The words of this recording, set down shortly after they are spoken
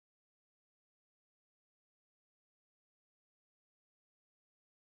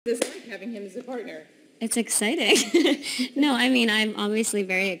Is this like having him as a partner? It's exciting. No, I mean, I'm obviously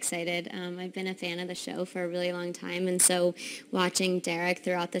very excited. I've been a fan of the show for a really long time, and so watching Derek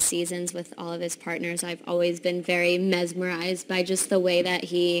throughout the seasons with all of his partners, I've always been very mesmerized by just the way that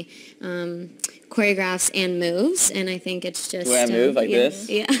he choreographs and moves, and I think it's just... The way I move, like this?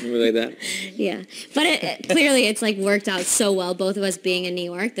 Yeah. Move like that? Yeah. But clearly it's like worked out so well, both of us being in New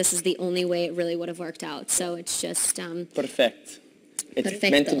York. This is the only way it really would have worked out, so it's just... Perfect. It's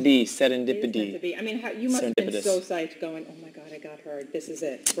meant to be, serendipity. It is meant to be. I mean, you must have been so psyched going, oh my God, I got her. This is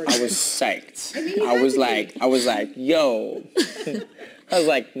it. I was psyched. I was like, yo. I was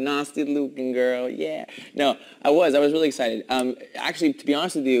like, Nastia Liukin, girl, yeah. No, I was really excited. Actually, to be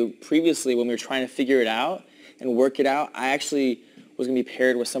honest with you, previously when we were trying to figure it out and work it out, I actually was going to be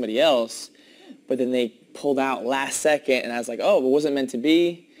paired with somebody else, but then they pulled out last second, and I was like, oh, it wasn't meant to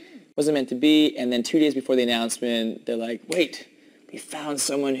be. Wasn't meant to be. And then 2 days before the announcement, they're like, wait. We found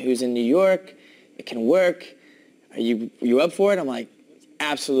someone who's in New York. It can work. Are you up for it? I'm like,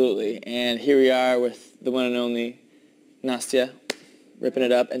 absolutely. And here we are with the one and only Nastia, ripping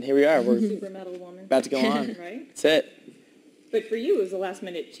it up. And here we are. We're super metal woman. About to go on. Right? That's it. But for you, it was a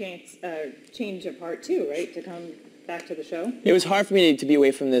last-minute change of heart too, right? To come back to the show. It was hard for me to be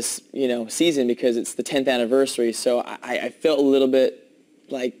away from this, season because it's the 10th anniversary. So I felt a little bit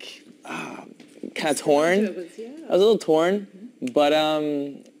like kind of torn. I was a little torn. But I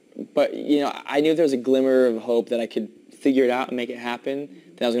knew there was a glimmer of hope that I could figure it out and make it happen.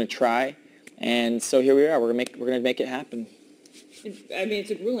 That I was going to try, and so here we are. We're going to make it happen. I mean, it's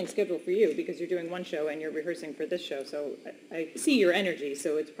a grueling schedule for you because you're doing one show and you're rehearsing for this show. So I see your energy.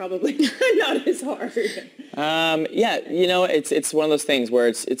 So it's probably not as hard. Yeah, it's one of those things where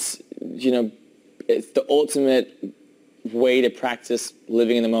it's the ultimate way to practice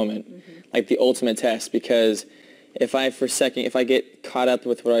living in the moment, like the ultimate test because. If I get caught up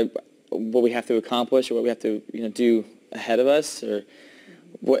with what we have to accomplish or what we have to do ahead of us, or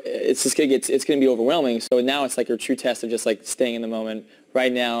it's gonna be overwhelming. So now it's like a true test of just like staying in the moment.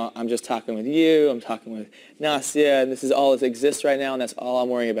 Right now, I'm just talking with you. I'm talking with Nastia, and this is all that exists right now, and that's all I'm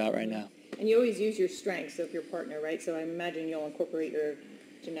worrying about right now. And you always use your strengths of your partner, right? So I imagine you'll incorporate your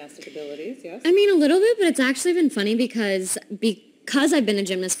gymnastic abilities. Yes. I mean, a little bit, but it's actually been funny because I've been a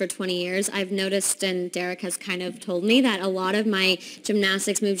gymnast for 20 years, I've noticed, and Derek has kind of told me, that a lot of my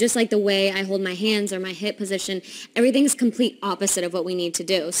gymnastics move, just like the way I hold my hands or my hip position, everything's complete opposite of what we need to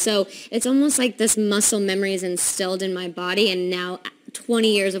do. So it's almost like this muscle memory is instilled in my body, and now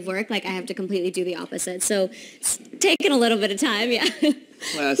 20 years of work, like I have to completely do the opposite. So it's taken a little bit of time, yeah.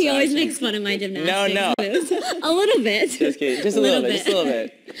 Well, he always makes fun of my gymnastics moves. A little bit. Just kidding. Just a little bit. Just a little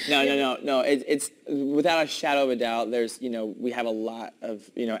bit. No. It's without a shadow of a doubt. There's we have a lot of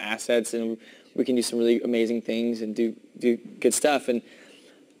assets, and we can do some really amazing things and do good stuff.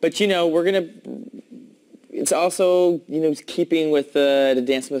 But we're gonna. It's also keeping with the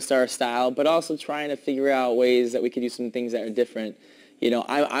Dancing with the Stars style, but also trying to figure out ways that we could do some things that are different.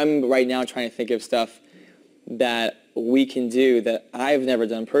 I'm right now trying to think of stuff that we can do that I've never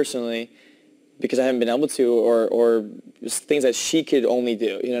done personally because I haven't been able to, or just things that she could only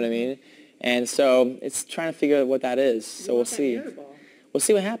do, you know what I mean? And so it's trying to figure out what that is. So we'll see. We'll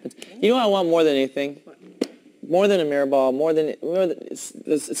see what happens. You know what I want more than anything? More than a mirror ball,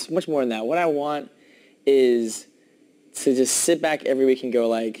 it's much more than that. What I want is to just sit back every week and go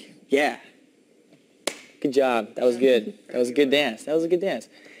like, yeah, good job. That was good. That was a good dance. That was a good dance.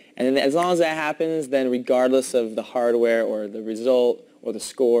 And then as long as that happens, then regardless of the hardware or the result or the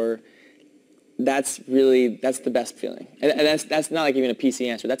score, that's the best feeling. And that's not like even a PC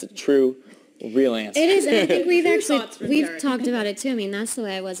answer. That's a true, real answer. It is, and I think we've talked about it too. I mean, that's the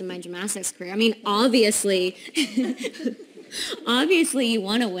way I was in my gymnastics career. I mean, obviously you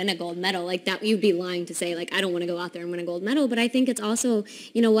want to win a gold medal. Like that, you'd be lying to say, like, I don't want to go out there and win a gold medal. But I think it's also,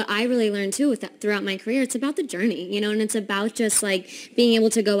 what I really learned too throughout my career, it's about the journey, and it's about just like being able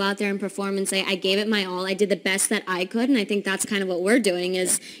to go out there and perform and say, I gave it my all. I did the best that I could. And I think that's kind of what we're doing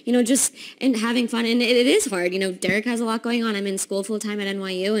is, just and having fun. And it is hard. Derek has a lot going on. I'm in school full time at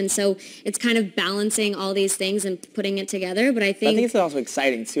NYU. And so it's kind of balancing all these things and putting it together. But I think it's also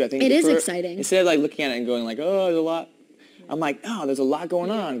exciting too. I think it is exciting. Instead of like looking at it and going like, oh, there's a lot. I'm like, oh, there's a lot going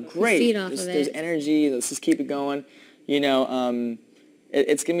on. Great. There's energy. Let's just keep it going.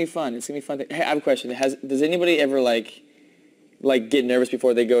 It's gonna be fun. It's gonna be fun. Hey, I have a question. Does anybody ever like get nervous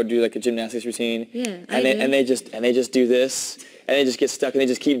before they go do like a gymnastics routine? Yeah, and they just do this, and they just get stuck, and they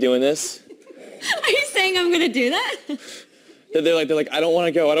just keep doing this. Are you saying I'm gonna do that? They're like, I don't want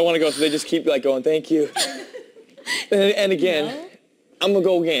to go. So they just keep like going. Thank you. And again. No. I'm gonna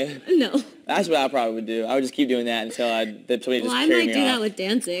go again. No. That's what I probably would do. I would just keep doing that until somebody just carried me off. Well, I might do that with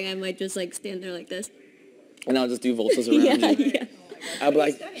dancing. I might just like stand there like this. And I'll just do voltas around you. Yeah. I'll be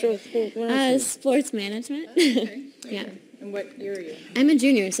like, sports management. Yeah. And what year are you? I'm a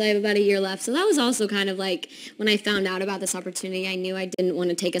junior, so I have about a year left. So that was also kind of like when I found out about this opportunity, I knew I didn't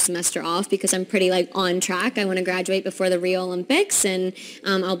want to take a semester off because I'm pretty like on track. I want to graduate before the Rio Olympics, and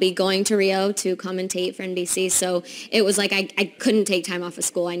I'll be going to Rio to commentate for NBC. So it was like I couldn't take time off of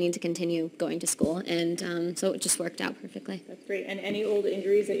school. I need to continue going to school, and so it just worked out perfectly. That's great. And any old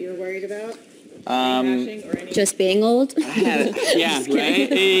injuries that you're worried about? Just being old. Yeah,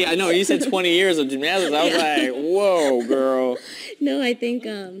 right? Hey, I know, you said 20 years of gymnastics. I was like, whoa, girl. No, I think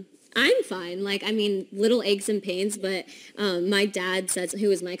I'm fine. Like, I mean, little aches and pains, but my dad says, who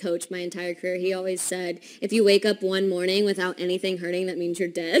was my coach my entire career, he always said, if you wake up one morning without anything hurting, that means you're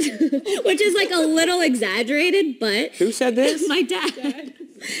dead, which is like a little exaggerated, but... Who said this? My dad.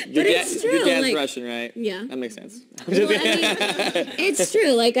 But it's true. Your dad's like, Russian, right? Yeah. That makes sense. Well, I mean, it's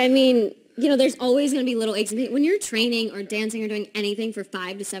true. Like, I mean... You know, there's always going to be little aches and pains. When you're training or dancing or doing anything for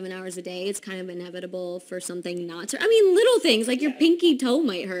 5 to 7 hours a day, it's kind of inevitable for something not to. I mean, little things like your pinky toe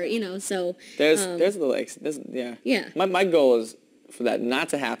might hurt, you know, so. There's little aches. Yeah. Yeah. My goal is for that not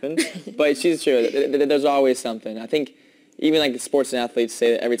to happen, but she's true. There's always something. I think even like the sports and athletes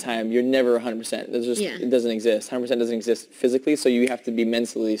say that every time, you're never 100%. It doesn't exist. 100% doesn't exist physically, so you have to be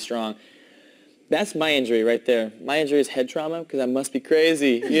mentally strong. That's my injury right there. My injury is head trauma because I must be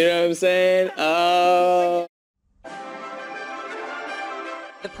crazy. You know what I'm saying? Oh.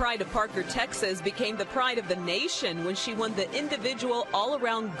 The pride of Parker, Texas became the pride of the nation when she won the individual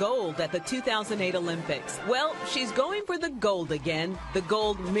all-around gold at the 2008 Olympics. Well, she's going for the gold again, the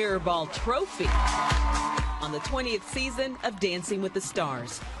gold mirror ball trophy. On the 20th season of Dancing with the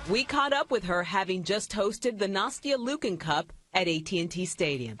Stars. We caught up with her having just hosted the Nastia Liukin Cup at AT&T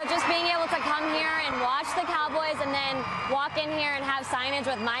Stadium. Just being able to come here and watch the Cowboys and then walk in here and have signage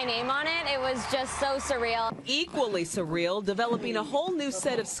with my name on it, it was just so surreal. Equally surreal, developing a whole new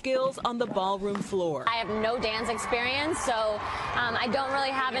set of skills on the ballroom floor. I have no dance experience, so I don't really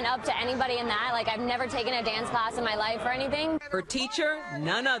have an up to anybody in that. Like, I've never taken a dance class in my life or anything. Her teacher,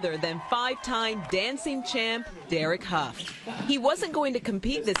 none other than 5-time dancing champ Derek Hough. He wasn't going to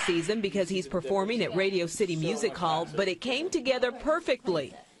compete this season because he's performing at Radio City Music Hall, but it came together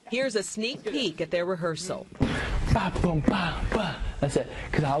perfectly. Here's a sneak peek at their rehearsal. That's it,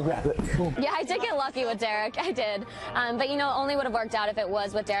 because I'll grab it. Boom. Yeah, I did get lucky with Derek. I did. But, you know, only would have worked out if it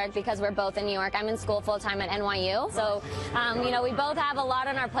was with Derek because we're both in New York. I'm in school full-time at NYU. So, you know, we both have a lot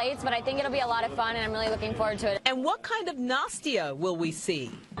on our plates, but I think it'll be a lot of fun, and I'm really looking forward to it. And what kind of Nastia will we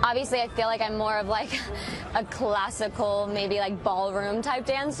see? Obviously, I feel like I'm more of like a classical, maybe like ballroom type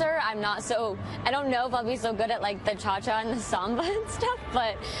dancer. I'm not so, I don't know if I'll be so good at like the cha-cha and the samba and stuff,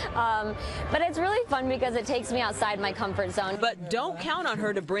 but it's really fun because it takes me outside my comfort zone. But don't count on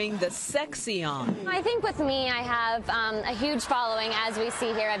her to bring the sexy on. I think with me, I have a huge following, as we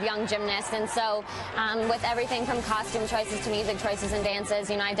see here, of young gymnasts, and so with everything from costume choices to music choices and dances,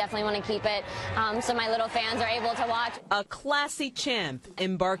 you know, I definitely want to keep it so my little fans are able to watch. A classy champ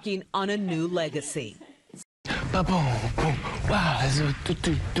embarking on a new legacy. Boom, boom, wow,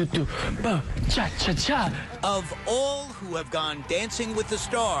 boom, cha-cha-cha. Of all who have gone Dancing with the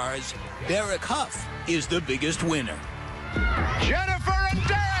Stars, Derek Hough is the biggest winner. Jennifer and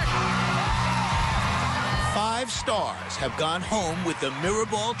Derek! 5 stars have gone home with the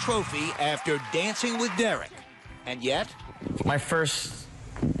Mirrorball Trophy after Dancing with Derek. And yet, My first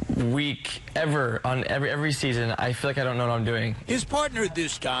week ever on every season, I feel like I don't know what I'm doing. his partner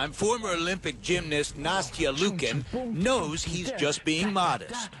this time, former Olympic gymnast Nastia Liukin, knows he's just being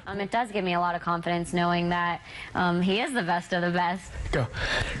modest. It does give me a lot of confidence knowing that he is the best of the best. Go.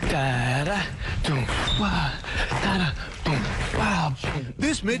 Da-da, doom, wah, da-da, boom, wow.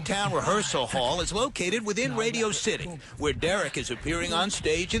 This Midtown rehearsal hall is located within Radio City, where Derek is appearing on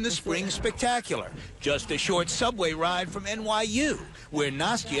stage in the Spring Spectacular, just a short subway ride from NYU, where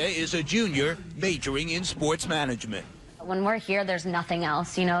Nastia is a junior majoring in sports management. When we're here, there's nothing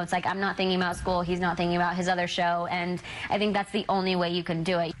else. You know, it's like I'm not thinking about school, he's not thinking about his other show, and I think that's the only way you can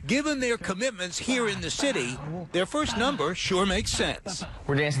do it. Given their commitments here in the city, their first number sure makes sense.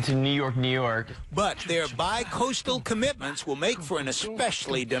 We're dancing to New York, New York. But their bi-coastal commitments will make for an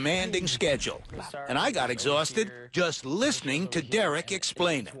especially demanding schedule. And I got exhausted just listening to Derek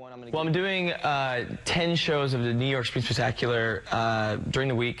explain it. Well, I'm doing 10 shows of the New York Spring Spectacular during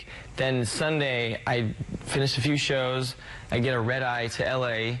the week. Then Sunday, I finish a few shows. I get a red eye to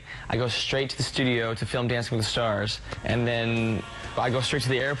LA. I go straight to the studio to film Dancing with the Stars. And then I go straight to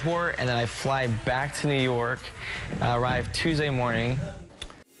the airport, and then I fly back to New York, arrive Tuesday morning.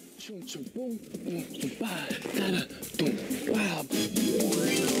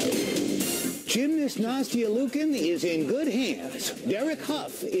 Gymnast Nastia Liukin is in good hands. Derek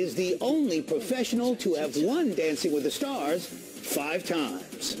Hough is the only professional to have won Dancing with the Stars 5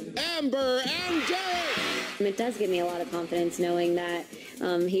 times. Amber and Derek! It does give me a lot of confidence knowing that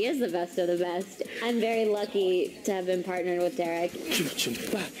he is the best of the best. I'm very lucky to have been partnered with Derek.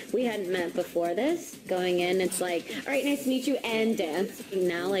 We hadn't met before this. Going in, it's like, all right, nice to meet you, and dance.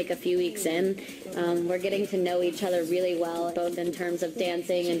 Now, like a few weeks in, we're getting to know each other really well, both in terms of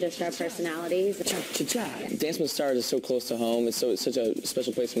dancing and just our personalities. Dancing with the Stars is so close to home. It's such a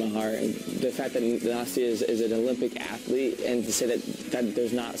special place in my heart. And the fact that Nastia is an Olympic athlete, and to say that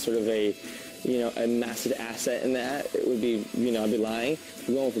there's not sort of a massive asset in that, it would be, I'd be lying.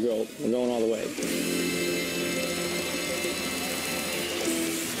 We're going for gold. We're going all the way.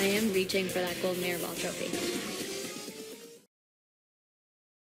 I am reaching for that gold mirror ball trophy.